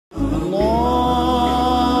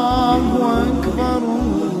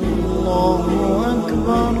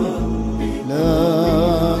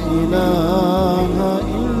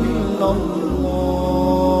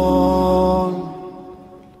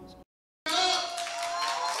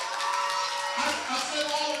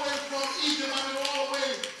Egypt, I mean all the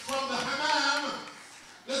way from the Hammam.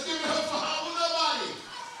 Let's give it up for Hawa Nobody.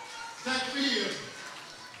 Takbir.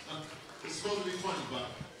 It's supposed to be funny, but...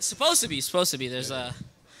 It's supposed to be. There's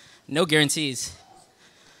no guarantees.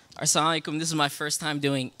 Assalamu alaikum. This is my first time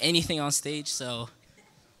doing anything on stage, so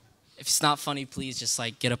if it's not funny, please just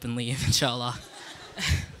like get up and leave, inshallah.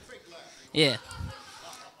 Yeah.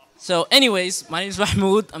 So anyways, my name is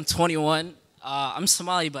Mahmoud. I'm 21. I'm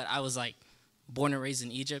Somali, but I was like born and raised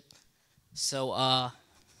in Egypt. So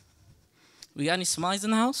we got any Somalis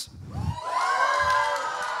in the house?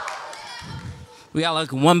 We got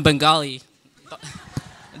like one Bengali.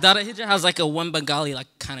 Al-Hijrah has like a one Bengali like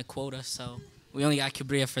kind of quota, so we only got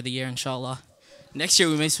Kibriya for the year, inshallah. Next year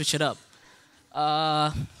we may switch it up.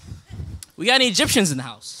 We got any Egyptians in the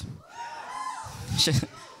house?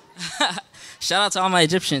 Shout out to all my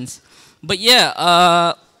Egyptians. But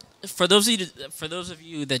yeah, for those of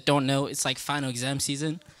you that don't know, it's like final exam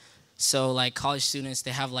season. So like college students,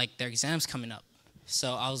 they have like their exams coming up.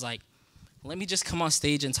 So I was like, let me just come on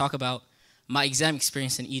stage and talk about my exam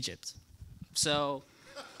experience in Egypt. So,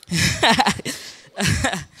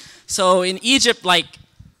 so in Egypt, like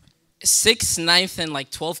 6th, 9th, and like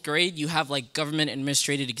 12th grade, you have like government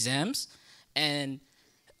administrated exams, and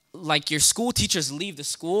like your school teachers leave the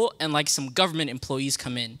school, and like some government employees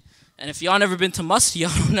come in. And if y'all never been to Must, y'all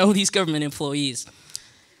don't know these government employees.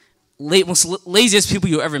 Most laziest people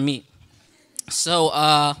you'll ever meet. So,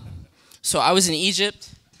 so I was in Egypt.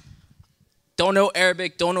 Don't know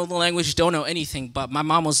Arabic, don't know the language, don't know anything. But my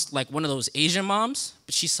mom was like one of those Asian moms,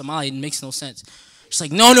 but she's Somali. It makes no sense. She's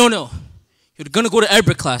like, no. You're gonna go to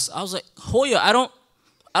Arabic class. I was like, Hoya, I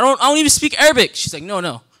don't even speak Arabic. She's like,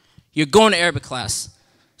 no. You're going to Arabic class.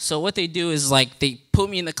 So what they do is like they put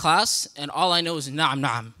me in the class, and all I know is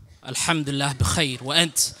na'am, alhamdulillah bi khair wa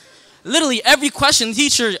ant. Literally every question the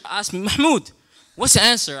teacher asked me, Mahmoud, what's the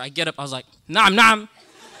answer? I get up, I was like, na'am,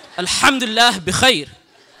 alhamdulillah bi khair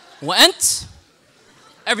wa ant.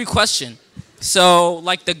 Every question. So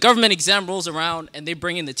like the government exam rolls around and they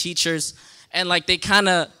bring in the teachers, and like they kind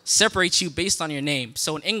of separate you based on your name.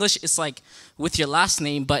 So in English it's like with your last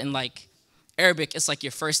name, but in like Arabic it's like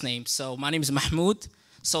your first name. So my name is Mahmoud.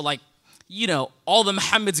 So like, you know, all the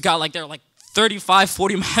Muhammads got like, there are like 35,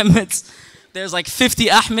 40 Muhammads. There's like 50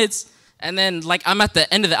 Ahmeds. And then like I'm at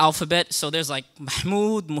the end of the alphabet. So there's like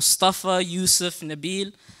Mahmoud, Mustafa, Yusuf,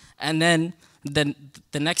 Nabil. And then the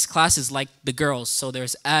next class is like the girls. So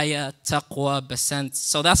there's Aya, Taqwa, Basant.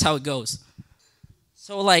 So that's how it goes.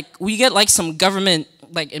 So like we get like some government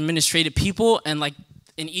like administrative people, and like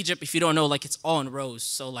in Egypt, if you don't know, like it's all in rows.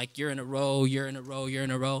 So like you're in a row, you're in a row, you're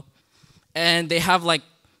in a row. And they have like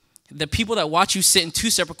the people that watch you sit in 2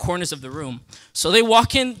 separate corners of the room. So they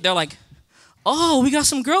walk in, they're like, oh, we got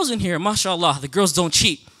some girls in here, mashallah. The girls don't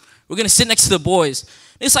cheat. We're gonna sit next to the boys.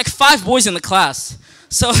 It's like 5 boys in the class.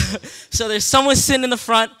 So there's someone sitting in the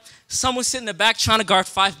front, someone sitting in the back trying to guard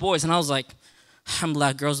 5 boys. And I was like,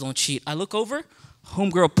 alhamdulillah, girls don't cheat. I look over,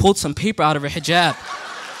 homegirl pulled some paper out of her hijab.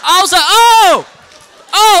 I was like,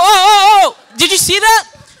 oh, did you see that?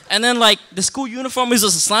 And then like the school uniform is an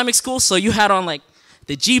Islamic school, so you had on like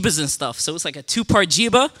the jibas and stuff. So it's like a 2-part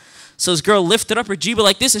jiba. So this girl lifted up her jiba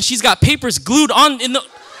like this, and she's got papers glued on in the...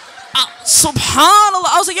 Subhanallah.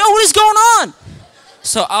 I was like, yo, what is going on?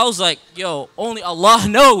 So I was like, yo, only Allah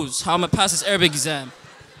knows how I'm gonna pass this Arabic exam.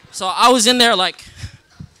 So I was in there like,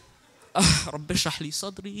 Rabbi shrah li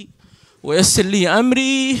sadri, wa yassir li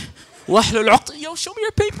amri, wahlul uqdatan. Yo, show me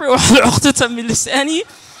your paper. Wahlul uqdatan min lisani.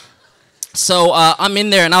 So I'm in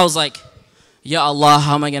there and I was like, Ya Allah,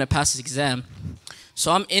 how am I gonna pass this exam?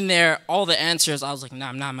 So I'm in there, all the answers, I was like,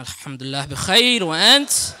 Na'am, alhamdulillah bi khair wa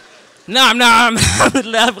ant. Na'am,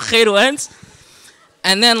 alhamdulillah bi khair wa ant.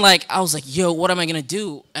 And then like, I was like, yo, what am I gonna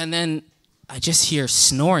do? And then I just hear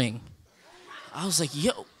snoring. I was like,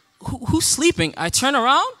 yo, who's sleeping? I turn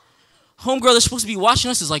around, homegirl that's supposed to be watching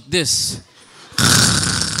us is like this.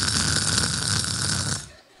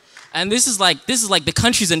 And this is like the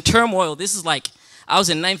country's in turmoil. This is like, I was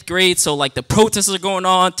in 9th grade, so like the protests are going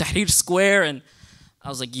on, Tahrir Square, and I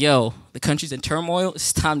was like, yo, the country's in turmoil.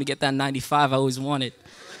 It's time to get that 95 I always wanted.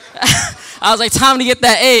 I was like, time to get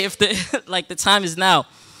that A if the time is now.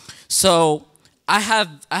 So I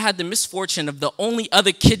had the misfortune of the only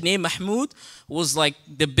other kid named Mahmoud was like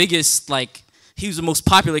the biggest, like he was the most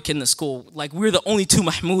popular kid in the school. Like we were the only 2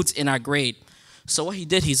 Mahmouds in our grade. So what he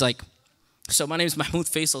did, he's like, so my name is Mahmoud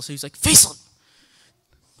Faisal. So he's like, Faisal,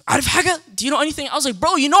 Arif Haga, do you know anything? I was like,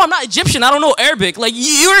 bro, you know I'm not Egyptian. I don't know Arabic. Like,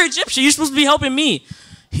 you're Egyptian. You're supposed to be helping me.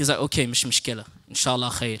 He's like, okay, mish mishkila. Inshallah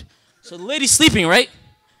khair. So the lady's sleeping, right?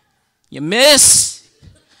 You miss.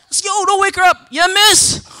 I said, yo, don't wake her up. You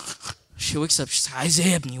miss. She wakes up. She's like,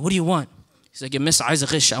 Isaiah, what do you want? He's like, "Yeah, Miss عايز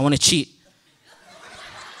أغش, I want to cheat."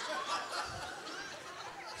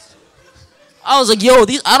 I was like, yo,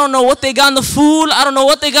 I don't know what they got in the food. I don't know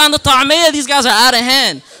what they got in the طعمية. These guys are out of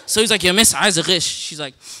hand. So he's like, "Yeah, Miss عايز أغش." She's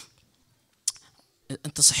like,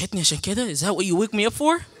 "أنت صحتني عشان كده? Is that what you wake me up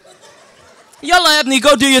for?" "Yalla, ابني,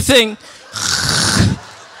 go do your thing."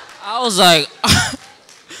 I was like,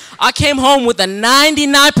 I came home with a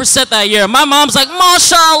 99% that year. My mom's like,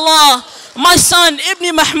 "MashaAllah, my son,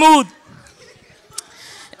 Ibn Mahmoud."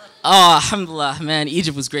 Oh, alhamdulillah, man,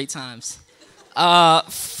 Egypt was great times.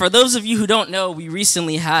 For those of you who don't know, we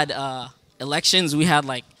recently had elections. We had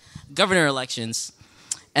like governor elections.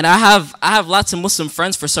 And I have lots of Muslim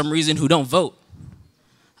friends for some reason who don't vote.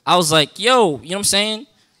 I was like, yo, you know what I'm saying?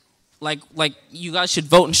 Like you guys should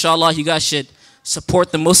vote, inshallah. You guys should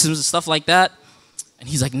support the Muslims and stuff like that. And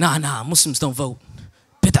he's like, nah, Muslims don't vote.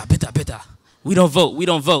 Bid'ah. We don't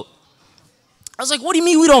vote. I was like, what do you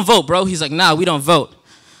mean we don't vote, bro? He's like, nah, we don't vote.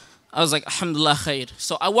 I was like, alhamdulillah khair.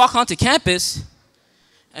 So I walk onto campus,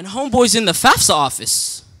 and homeboy's in the FAFSA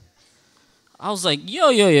office. I was like,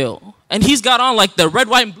 yo. And he's got on like the red,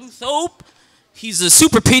 white, and blue thobe. He's a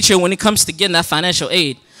super patriot when it comes to getting that financial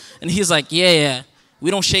aid. And he's like, yeah, we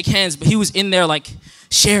don't shake hands. But he was in there like,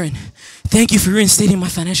 "Sharon, thank you for reinstating my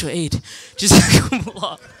financial aid."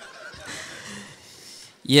 Jazakumullah.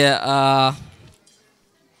 Yeah,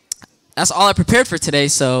 that's all I prepared for today.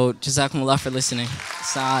 So Jazakumullah for listening.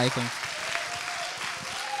 Assalamu alaikum.